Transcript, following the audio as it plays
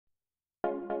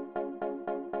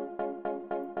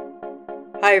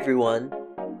Hi everyone,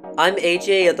 I'm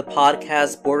AJ of the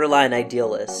podcast Borderline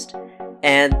Idealist,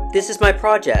 and this is my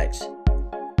project,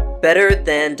 Better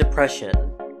Than Depression.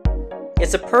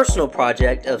 It's a personal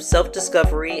project of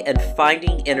self-discovery and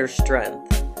finding inner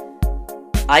strength.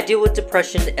 I deal with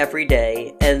depression every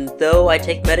day, and though I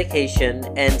take medication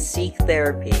and seek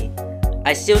therapy,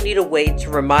 I still need a way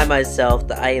to remind myself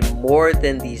that I am more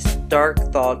than these dark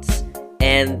thoughts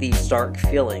and these dark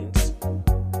feelings.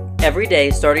 Every day,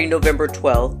 starting November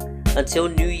 12th until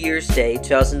New Year's Day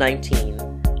 2019,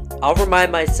 I'll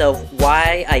remind myself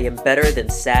why I am better than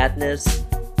sadness,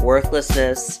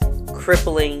 worthlessness,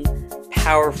 crippling,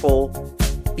 powerful,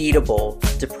 beatable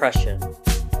depression.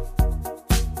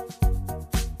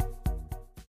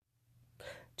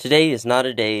 Today is not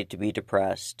a day to be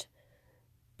depressed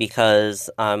because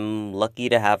I'm lucky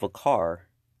to have a car.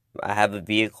 I have a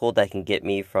vehicle that can get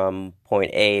me from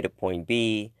point A to point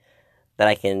B, that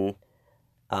I can,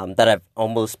 that I've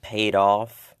almost paid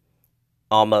off.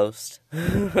 Almost.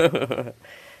 But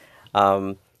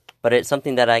it's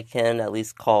something that I can at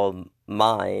least call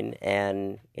mine,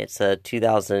 and it's a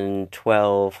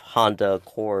 2012 Honda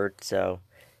Accord, so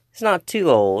it's not too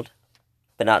old,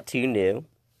 but not too new.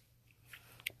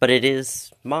 But it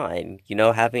is mine. You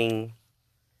know, having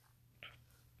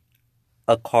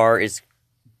a car is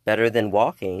better than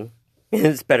walking.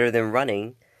 It's better than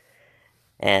running.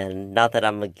 And not that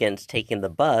I'm against taking the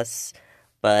bus,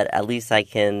 but at least I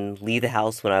can leave the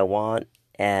house when I want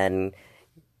and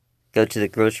go to the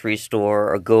grocery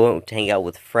store or go to hang out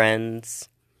with friends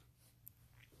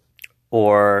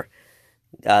or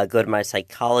go to my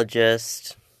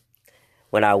psychologist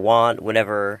when I want,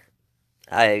 whenever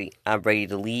I'm ready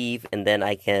to leave, and then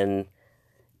I can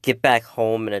get back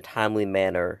home in a timely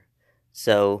manner.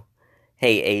 So,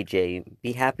 hey AJ,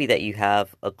 be happy that you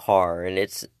have a car, and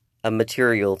it's a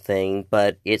material thing,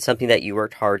 but it's something that you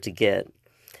worked hard to get.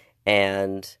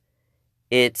 And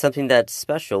it's something that's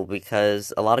special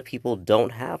because a lot of people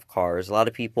don't have cars. A lot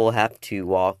of people have to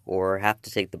walk or have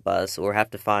to take the bus or have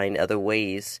to find other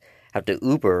ways, have to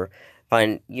Uber,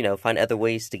 find other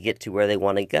ways to get to where they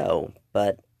want to go.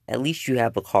 But at least you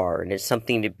have a car, and it's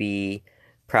something to be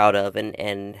proud of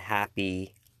and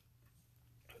happy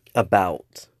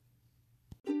about.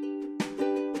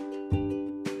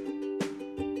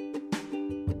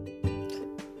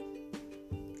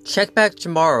 Check back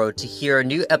tomorrow to hear a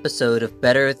new episode of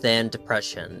Better Than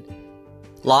Depression.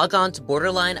 Log on to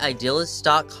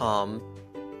borderlineidealist.com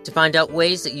to find out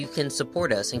ways that you can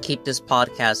support us and keep this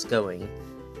podcast going.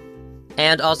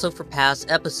 And also for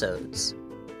past episodes.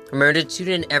 Remember to tune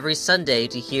in every Sunday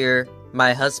to hear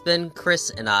my husband, Chris,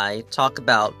 and I talk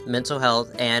about mental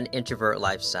health and introvert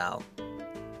lifestyle.